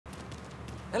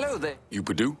Hello there. You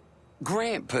Purdue?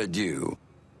 Grant Purdue.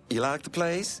 You like the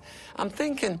place? I'm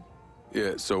thinking...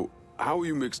 Yeah, so how are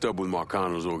you mixed up with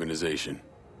Marcano's organization?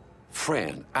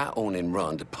 Friend, I own and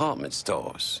run department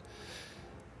stores.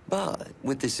 But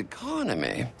with this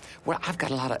economy, well, I've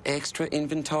got a lot of extra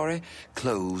inventory,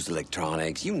 clothes,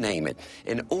 electronics, you name it.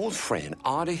 An old friend,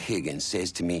 Artie Higgins,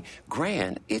 says to me,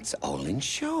 Grant, it's all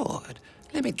insured.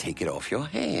 Let me take it off your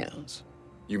hands.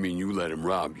 You mean you let him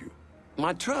rob you?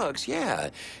 My trucks, yeah.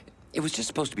 It was just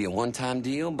supposed to be a one-time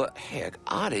deal, but heck,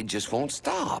 Artie just won't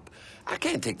stop. I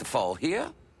can't take the fall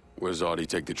here. Where's Artie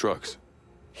take the trucks?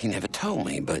 He never told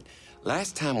me, but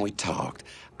last time we talked,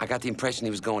 I got the impression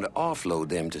he was going to offload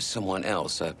them to someone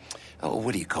else.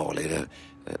 What do you call it?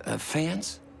 A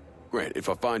fence? Grant, if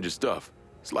I find your stuff,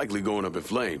 it's likely going up in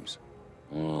flames.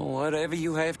 Well, whatever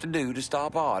you have to do to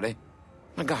stop Artie.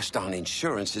 My gosh darn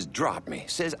insurance has dropped me.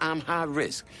 Says I'm high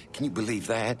risk. Can you believe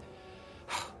that?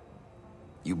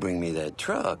 You bring me that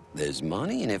truck, there's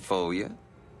money in it for you.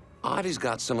 Artie's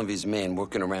got some of his men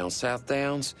working around South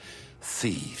Downs.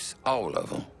 Thieves, all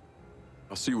of them.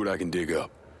 I'll see what I can dig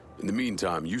up. In the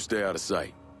meantime, you stay out of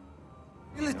sight.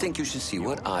 I really think you should see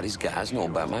what Artie's guys know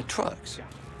about my trucks.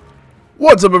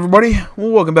 What's up, everybody?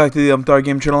 Well, welcome back to the Thar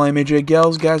Game Channel. I'm AJ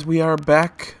Gels. Guys, we are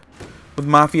back with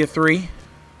Mafia 3.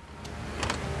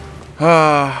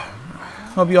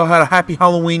 Hope you all had a happy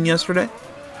Halloween yesterday.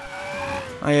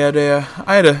 I had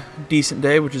a decent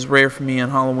day, which is rare for me on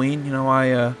Halloween. You know,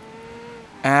 I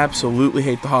absolutely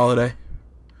hate the holiday.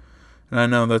 And I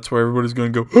know that's where everybody's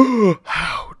going to go, oh,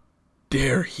 how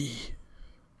dare he?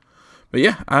 But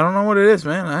yeah, I don't know what it is,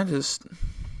 man.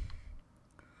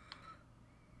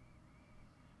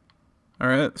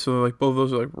 Alright, so like both of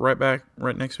those are like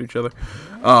right next to each other.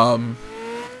 Well,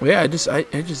 yeah, I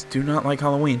just do not like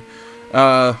Halloween.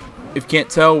 If you can't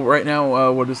tell right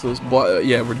now, what is this?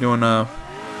 Yeah, we're doing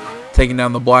taking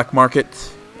down the black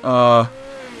market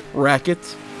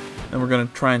racket, and we're gonna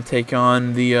try and take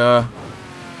on the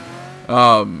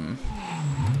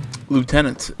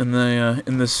lieutenant in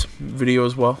this video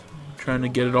as well. Trying to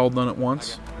get it all done at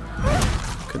once.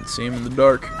 Couldn't see him in the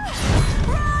dark.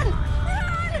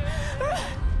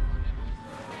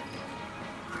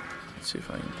 Let's see if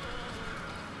I can.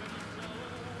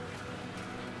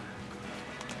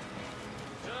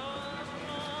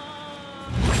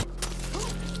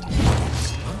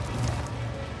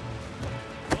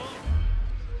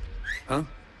 Huh?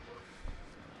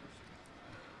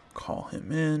 Call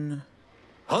him in.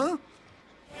 Huh?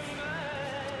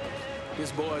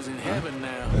 This boy's in heaven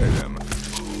now.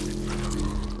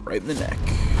 Right in the neck.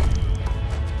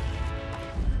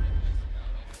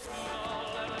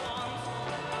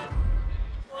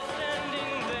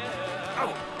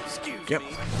 Oh, excuse Yep. me.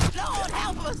 Lord,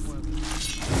 help us!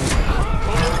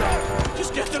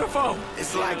 Just get to the phone.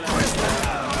 It's like Christmas.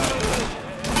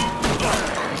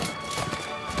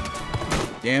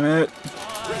 Damn it.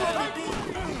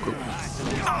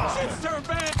 Shit's turned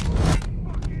bad.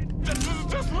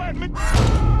 Just let me.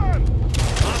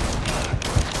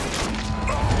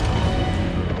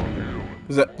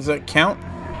 Does that count?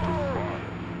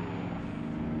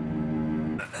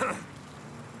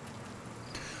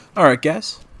 Alright,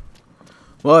 guys.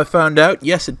 Well, I found out,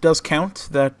 yes, it does count,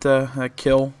 that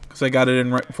kill, because I got it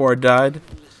in right before I died.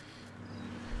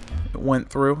 It went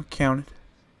through, counted.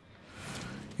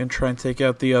 Gonna try and take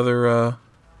out the other,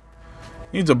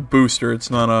 needs a booster, it's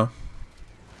not a...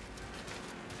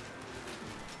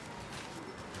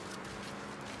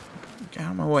 Get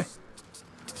out of my way.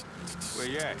 Where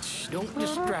you at? Don't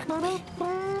distract me.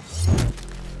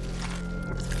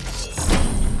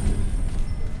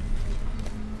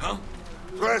 Huh?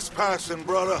 Trespassing,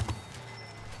 brother.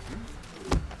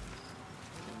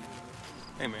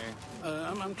 Hey, man.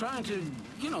 I'm trying to,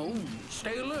 you know,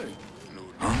 stay alert.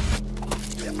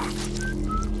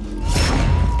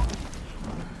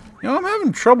 You know, I'm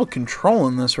having trouble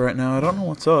controlling this right now. I don't know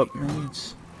what's up. Maybe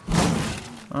it's...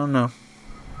 I don't know.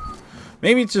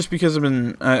 Maybe it's just because I've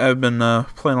been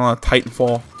playing a lot of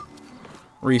Titanfall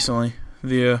recently.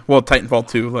 Well, Titanfall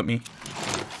 2. Let me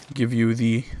give you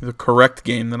the correct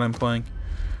game that I'm playing.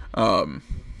 You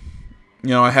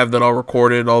know, I have that all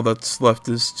recorded. All that's left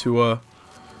is to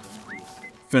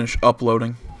finish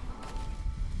uploading.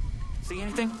 See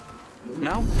anything?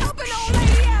 No? Help an old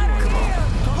lady out of here!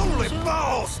 Holy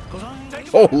balls!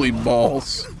 Holy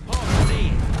balls!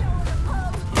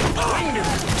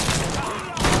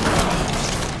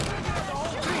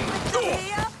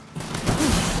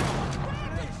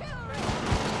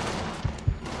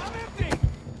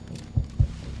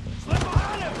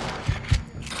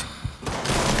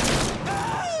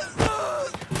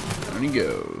 There he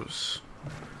goes.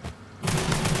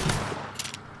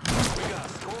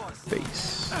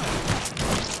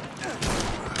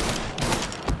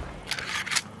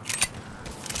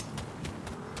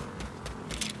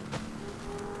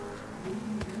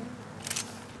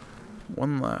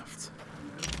 one left.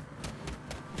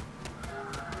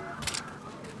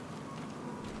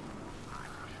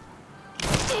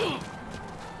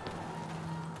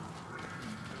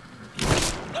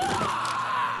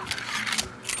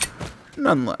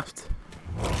 None left.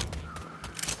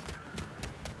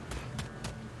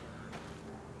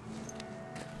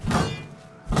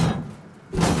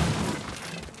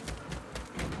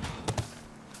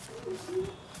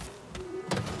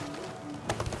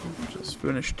 Just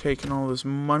finished taking all this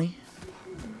money.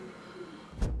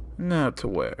 Now to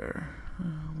where?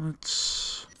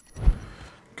 Let's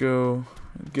go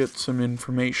get some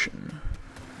information.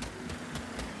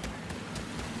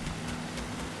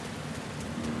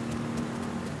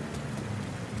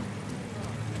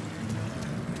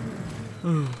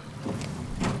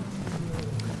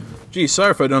 Gee,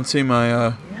 sorry if I don't see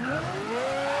my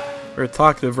very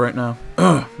talkative right now.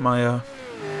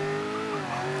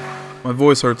 My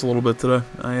voice hurts a little bit today.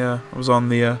 I was on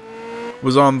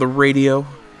the radio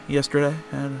yesterday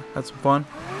and had some fun.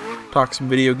 Talked some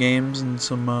video games and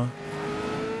some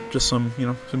just some, you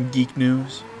know, some geek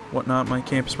news, whatnot. My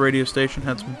campus radio station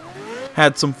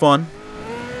had some fun.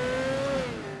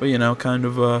 But you know, kind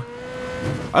of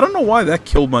I don't know why that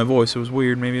killed my voice. It was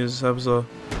weird. Maybe I was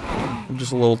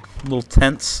just a little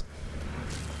tense.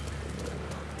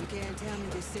 You can't tell me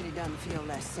this city doesn't feel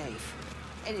less safe.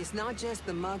 And it's not just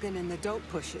the mugging and the dope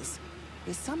pushes.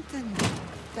 There's something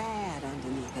bad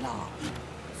underneath it all.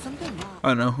 Something wrong. I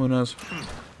don't know. Who knows?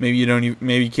 Maybe you don't.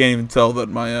 Maybe you can't even tell that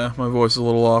my voice is a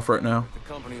little off right now. The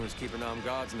company was keeping armed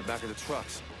guards in the back of the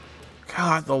trucks.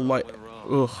 God, the light.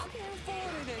 Ugh.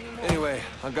 Anyway,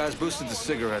 our guys boosted the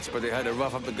cigarettes, but they had to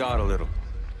rough up the guard a little.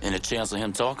 Any chance of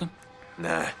him talking?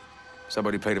 Nah.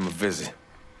 Somebody paid him a visit.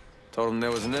 Told him there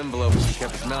was an envelope if he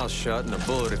kept his mouth shut and a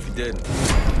bullet if he didn't.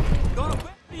 Gonna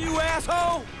pay you,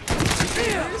 asshole!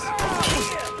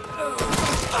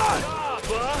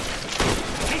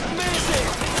 He's missing!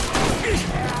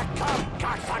 Come,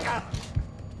 cocksucker!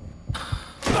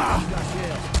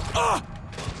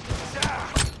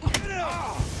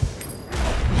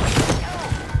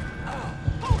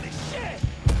 Holy shit!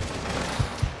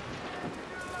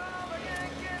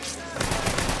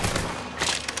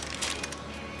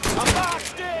 I'm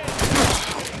boxed in!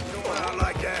 Going out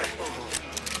like that.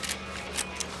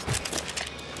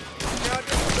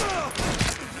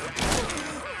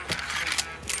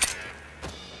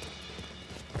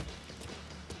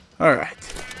 All right.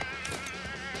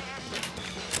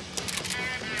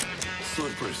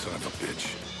 Slippery son of a bitch.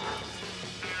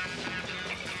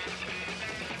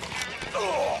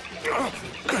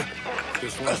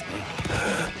 This one.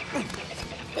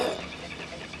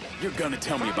 You're gonna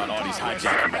tell me about all these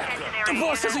hijacking rap. The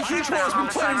boss says a huge war's been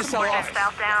planning to sell off.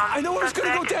 I know where it's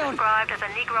gonna go down. Described as a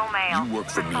Negro male. You work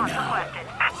for me now.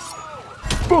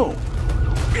 Requested. Boom.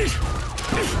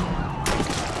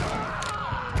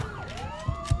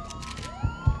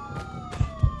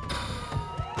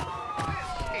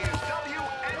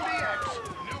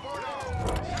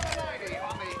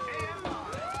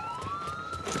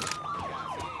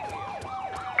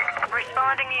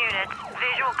 Responding units.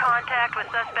 Visual contact with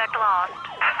suspect lost.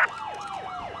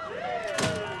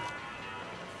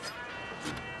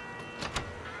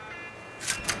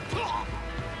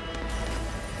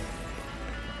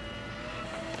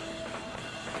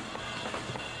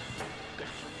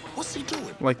 What's he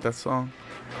doing? Like that song.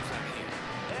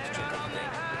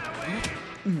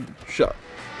 Shut up.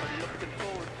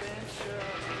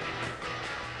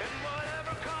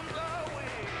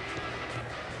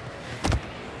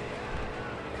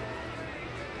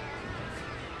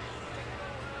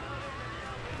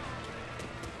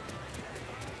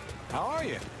 How are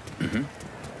you?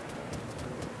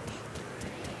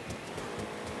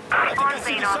 On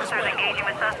scene officers engaging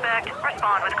with suspect.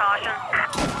 Respond with caution.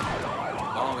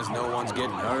 As long as no one's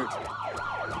getting hurt.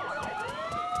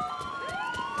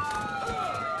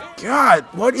 God,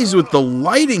 what is with the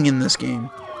lighting in this game?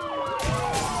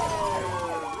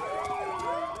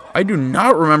 I do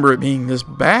not remember it being this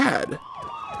bad.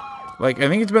 Like, I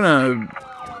think it's been a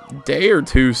day or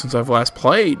two since I've last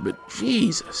played, but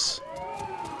Jesus.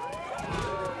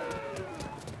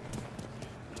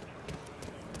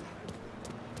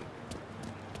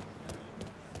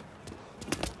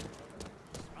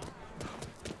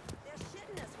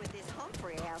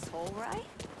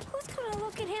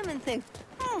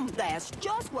 That's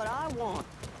just what I want.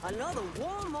 Another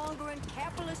warmongering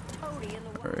capitalist toady in the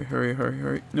world. Hurry, hurry,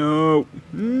 hurry. No.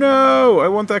 No! I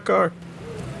want that car.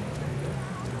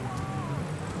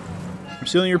 I'm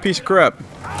stealing your piece of crap.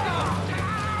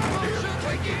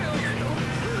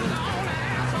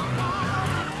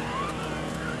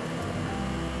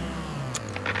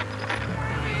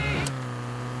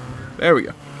 There we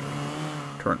go.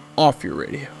 Turn off your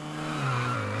radio.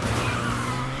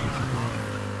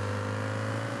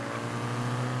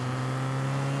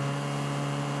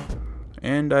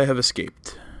 And I have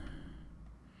escaped.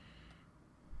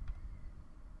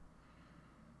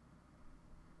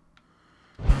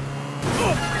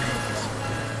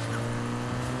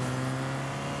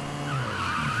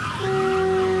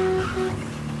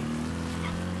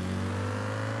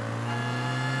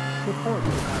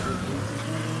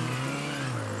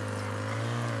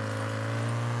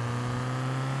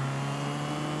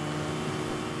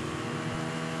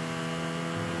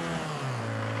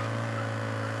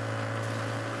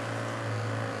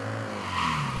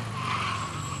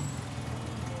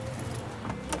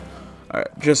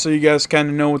 Alright, just so you guys kind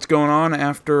of know what's going on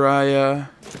after I,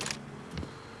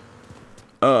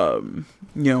 you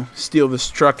know, steal this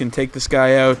truck and take this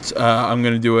guy out, I'm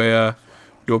gonna do a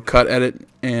cut edit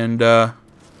and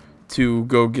to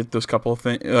go get those couple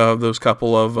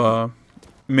of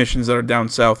missions that are down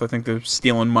south. I think they're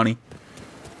stealing money.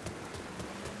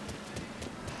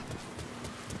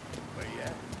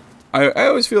 I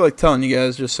always feel like telling you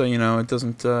guys just so you know it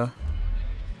doesn't.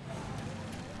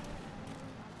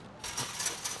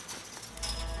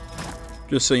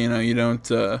 Just so you know, you don't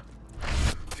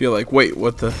feel like, wait,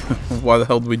 what the? Why the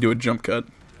hell did we do a jump cut?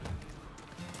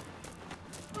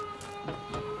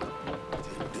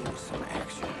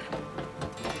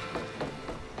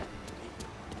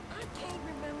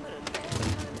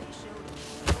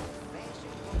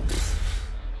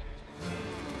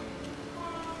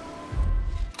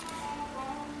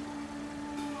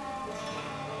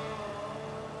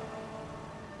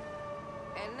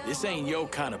 This ain't your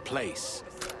kind of place.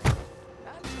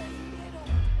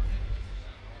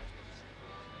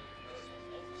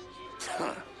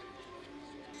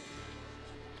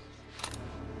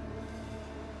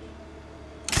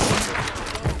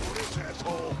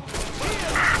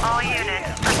 All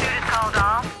units, pursuit is called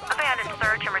off. Abandon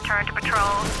search and return to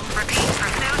patrol. Repeat,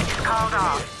 pursuit is called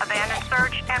off. Abandon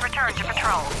search and return to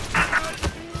patrol.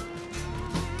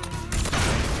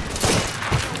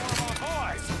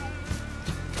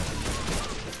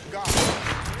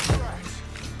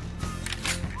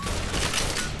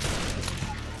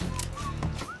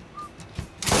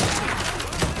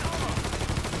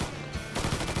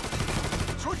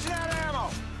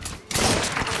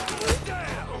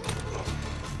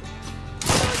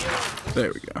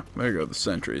 There we go. There go the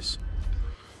sentries.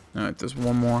 Alright, there's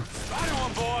one more.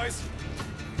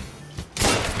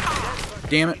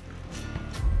 Damn it.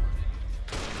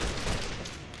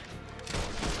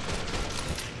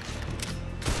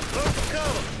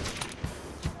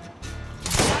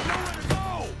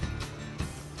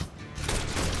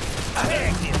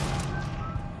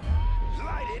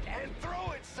 Light it and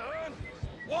throw it, son.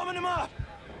 Warming him up.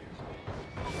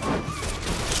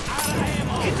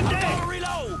 Hit the deck!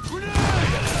 Reload!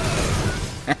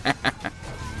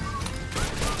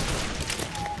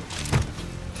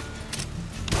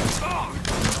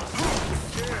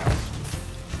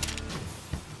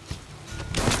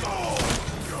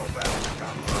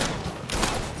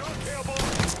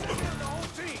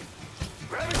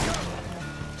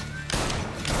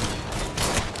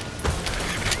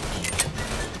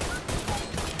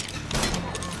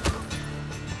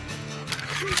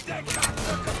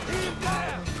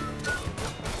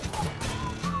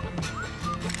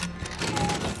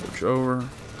 Switch over.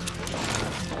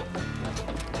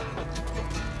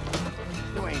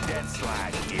 You ain't that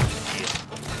slide, shit.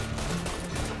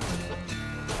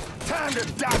 Time to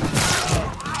die.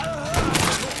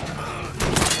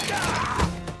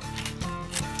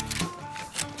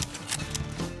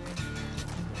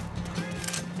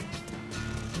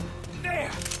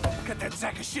 There! Cut that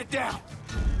sack of shit down.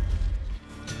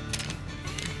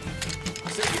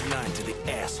 Say goodnight to the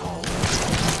asshole.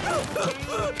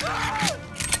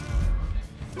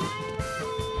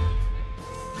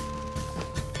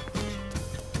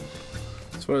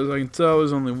 As far as I can tell,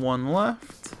 there's only one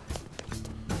left.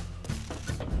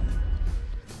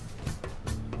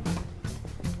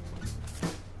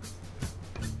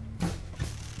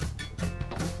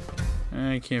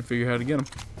 I can't figure out how to get him.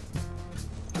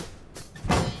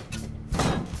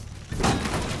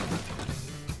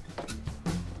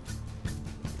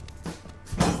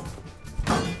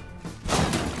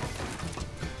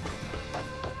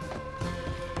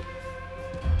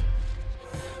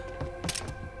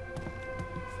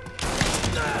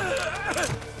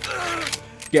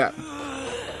 Yeah.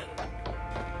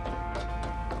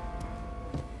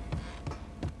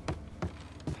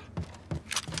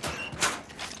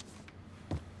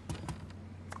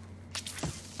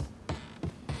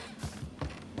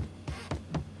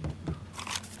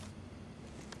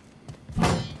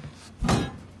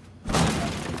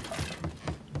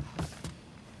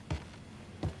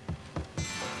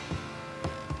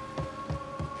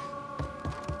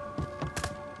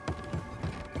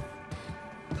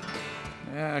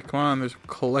 Yeah, come on. There's a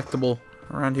collectible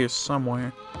around here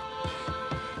somewhere.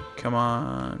 Come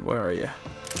on. Where are you?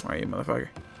 Where are you, motherfucker?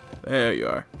 There you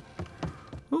are.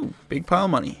 Ooh, big pile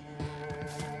of money.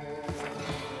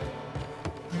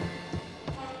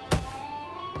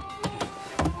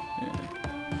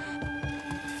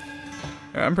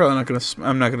 Yeah, I'm probably not gonna.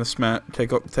 I'm not gonna take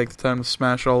the time to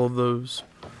smash all of those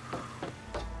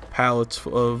pallets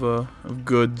of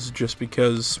goods just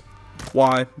because.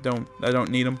 Why? I don't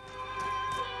need them.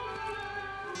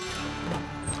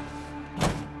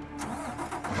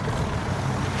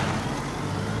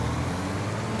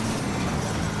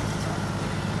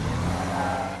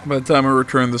 By the time I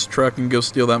return this truck and go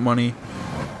steal that money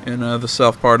in the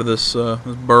south part of this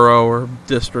borough or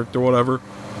district or whatever,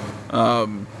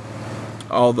 I'll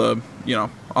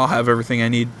have everything I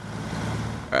need.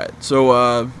 Alright,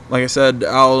 so like I said,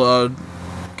 I'll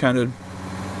kind of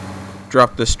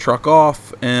drop this truck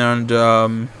off and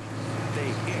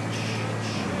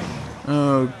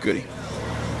oh goody.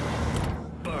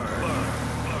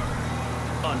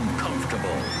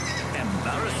 Uncomfortable,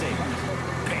 embarrassing,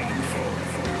 painful.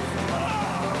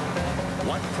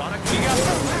 What product you got?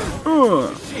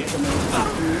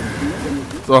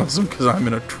 It's awesome because I'm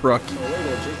in a truck.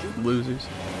 Losers.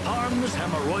 Harmless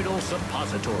hemorrhoidal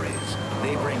suppositories.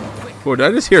 They bring quick. What did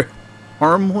I just hear?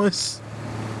 Harmless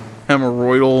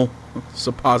hemorrhoidal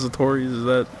suppositories? Is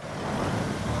that?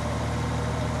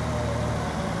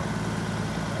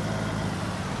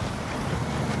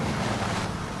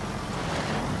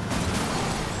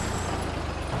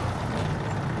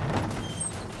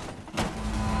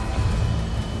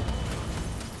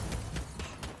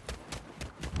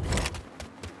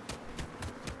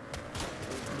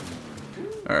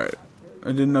 Alright. I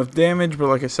did enough damage, but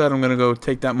like I said, I'm going to go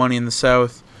take that money in the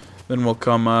south. Then we'll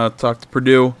come talk to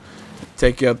Purdue,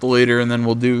 take out the leader, and then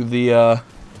we'll do the...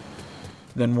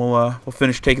 we'll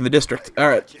finish taking the district.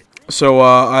 Alright. So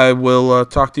I will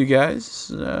talk to you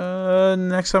guys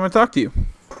next time I talk to you.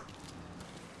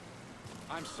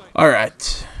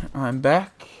 Alright. I'm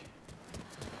back.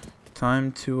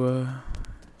 Time to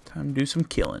do some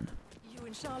killing.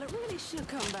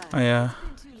 I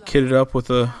kitted up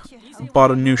with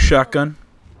bought a new shotgun,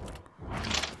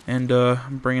 and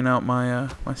I'm bringing out my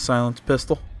my silenced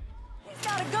pistol. He's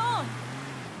got a gun.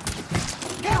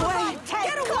 Get away!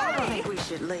 Get away! I think we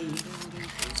should leave.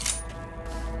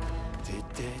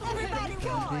 Everybody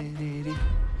run!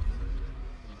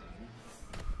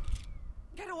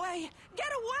 Get away!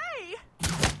 Get away!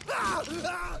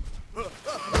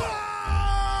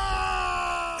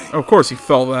 Of course, he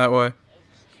fell that way.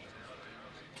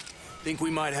 Think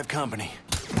we might have company.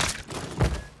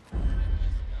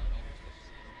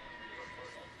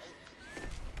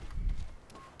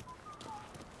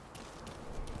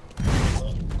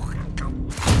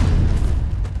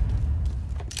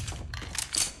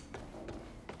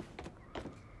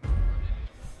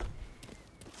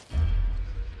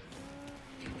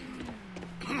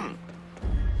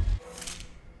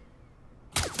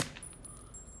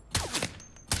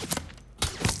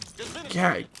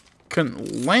 Yeah, I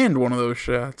couldn't land one of those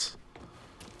shots.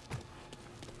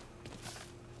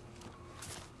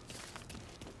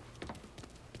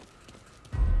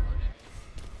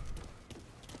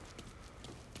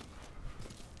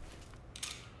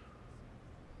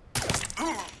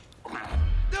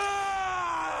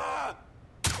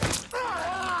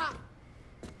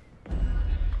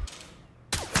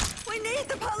 We need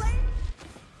the police!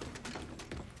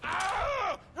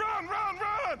 Run, run,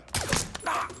 run!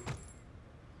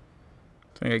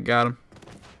 I think I got him.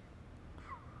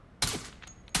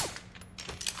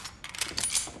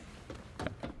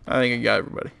 I think I got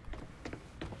everybody.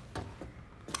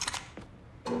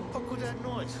 What was that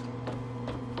noise?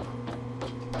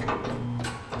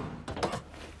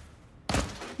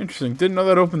 Interesting. Didn't know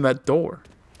that opened that door.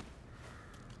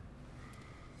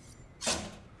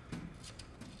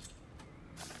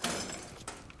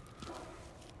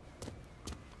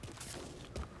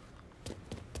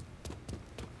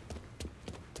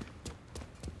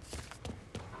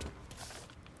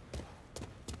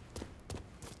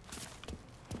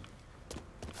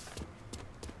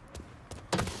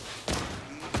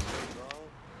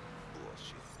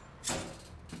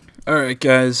 Alright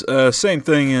guys, same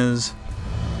thing as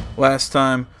last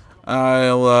time.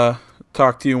 I'll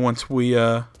talk to you once we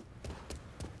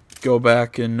go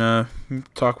back and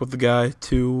talk with the guy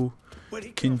to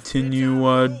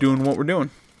continue doing what we're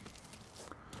doing.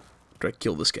 Try to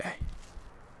kill this guy.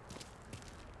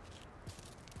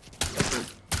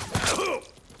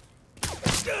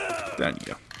 There you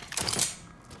go.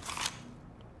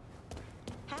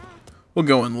 We'll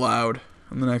go in loud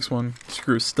on the next one.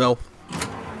 Screw stealth.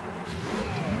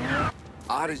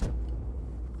 smartest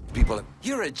people.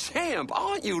 You're a champ,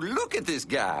 aren't you? Look at this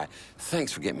guy.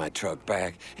 Thanks for getting my truck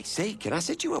back. Hey, say, can I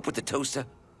set you up with the toaster?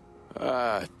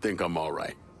 I think I'm all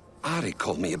right. Artie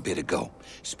called me a bit ago.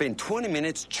 Spent 20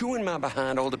 minutes chewing my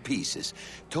behind all to pieces.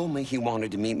 Told me he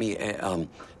wanted to meet me at,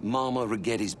 Mama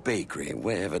Righetti's bakery,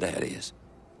 wherever that is.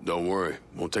 Don't worry.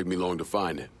 Won't take me long to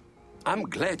find it. I'm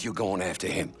glad you're going after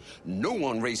him. No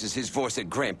one raises his voice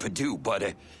at Grand Purdue,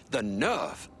 buddy. The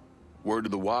nerve. Word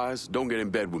to the wise, don't get in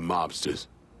bed with mobsters.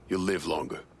 You'll live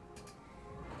longer.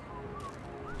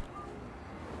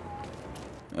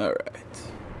 Alright.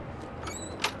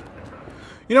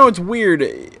 You know, it's weird.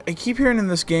 I keep hearing in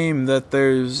this game that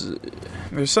there's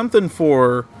something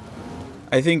for,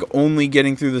 I think, only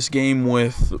getting through this game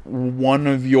with one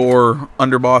of your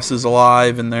underbosses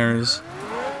alive, and there's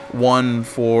one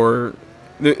for...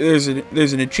 There's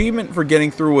an achievement for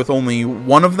getting through with only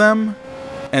one of them,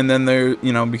 and then there,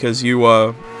 you know, because you,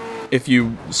 if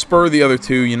you spur the other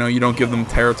two, you know, you don't give them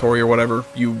territory or whatever,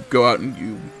 you go out and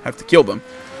you have to kill them.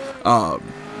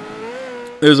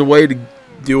 There's a way to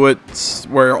do it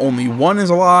where only one is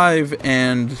alive,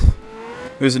 and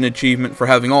there's an achievement for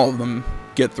having all of them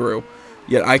get through.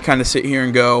 Yet I kind of sit here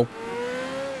and go,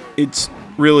 it's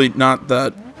really not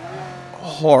that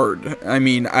hard. I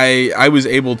mean, I was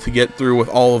able to get through with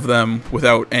all of them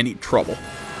without any trouble.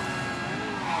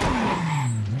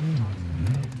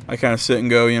 I kind of sit and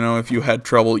go, you know, if you had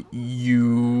trouble,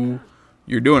 you're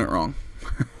doing it wrong.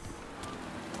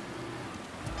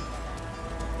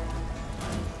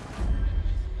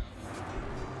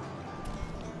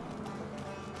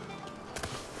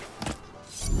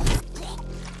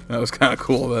 That was kind of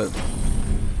cool, that.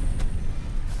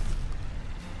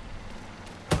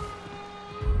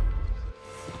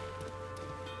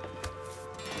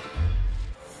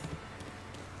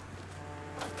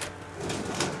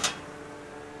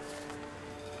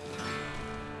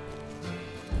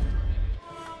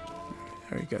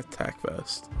 There you got tack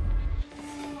vest.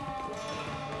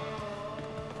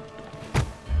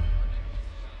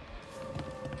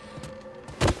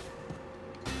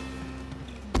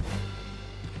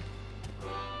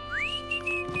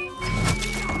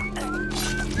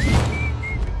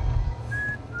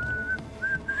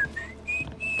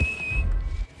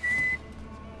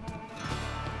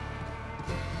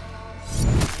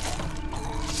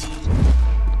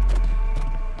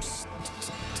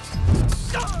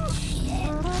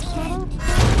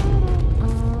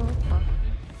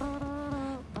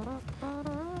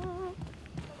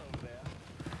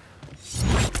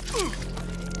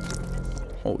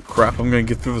 Holy crap, I'm gonna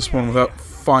get through this one without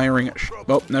firing it.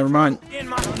 Oh, never mind.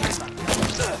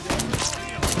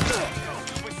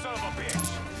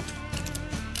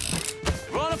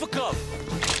 Run for cover.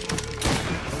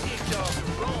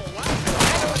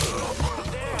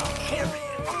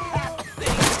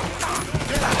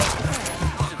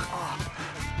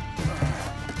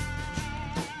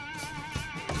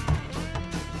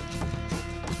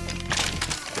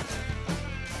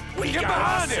 We got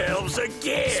ourselves a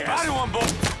gas. Spider one, boy.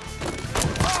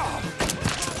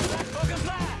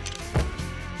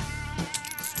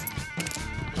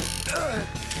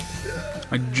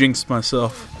 I jinxed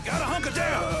myself. Gotta hunker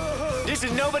down. This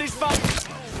is nobody's fault.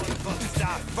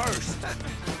 Stop first.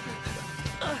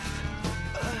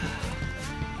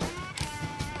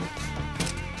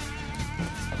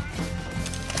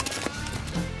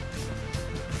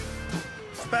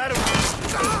 Spider.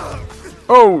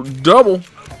 Oh, double.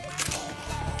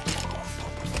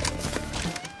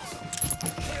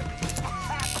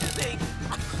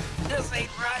 This ain't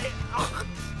right.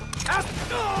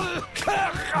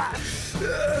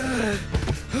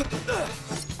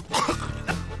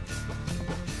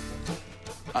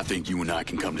 I think you and I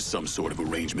can come to some sort of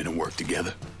arrangement and work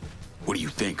together. What do you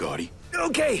think, Artie?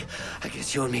 Okay, I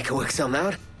guess you and me can work something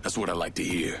out. That's what I like to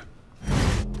hear.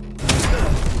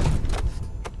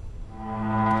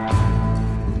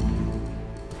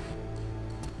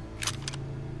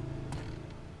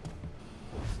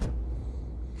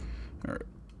 Alright.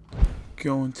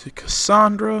 Going to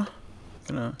Cassandra.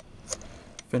 Gonna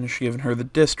finish giving her the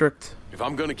district. If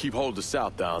I'm gonna keep hold of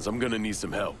South Downs, I'm gonna need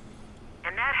some help.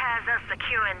 And that has us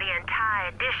securing the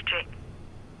entire district.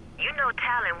 You know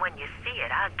talent when you see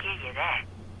it, I'll give you that.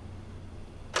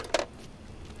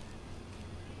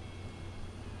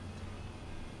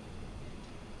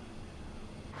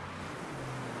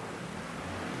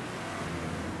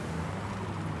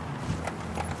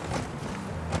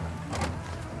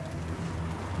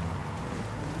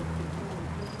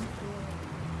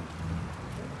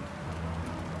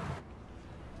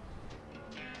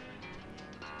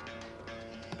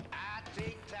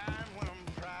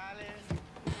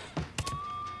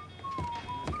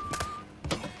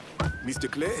 Mr.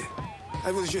 Clay,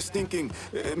 I was just thinking,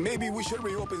 maybe we should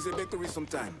reopen the bakery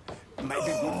sometime. Might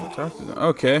be good for...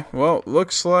 Okay, well,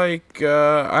 looks like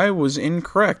I was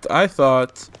incorrect. I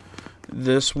thought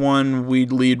this one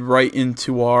we'd lead right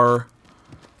into our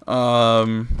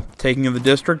taking of the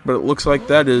district, but it looks like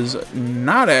that is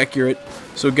not accurate.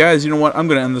 So guys, you know what? I'm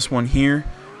going to end this one here.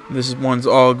 This one's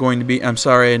all going to be... I'm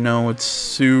sorry, I know it's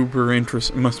super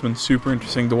interesting. It must have been super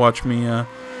interesting to watch me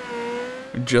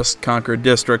just conquer a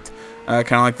district.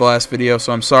 Kind of like the last video,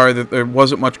 so I'm sorry that there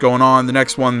wasn't much going on. The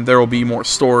next one, there will be more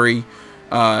story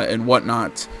and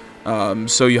whatnot.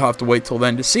 So you'll have to wait till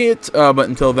then to see it. But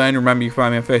until then, remember you can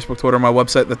find me on Facebook, Twitter, my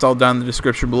website. That's all down in the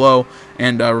description below.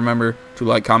 And remember to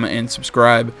like, comment, and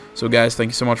subscribe. So guys, thank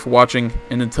you so much for watching.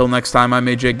 And until next time, I'm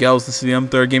AJ Gels. This is the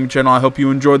M3rd Gaming Channel. I hope you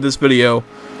enjoyed this video.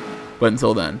 But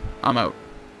until then, I'm out.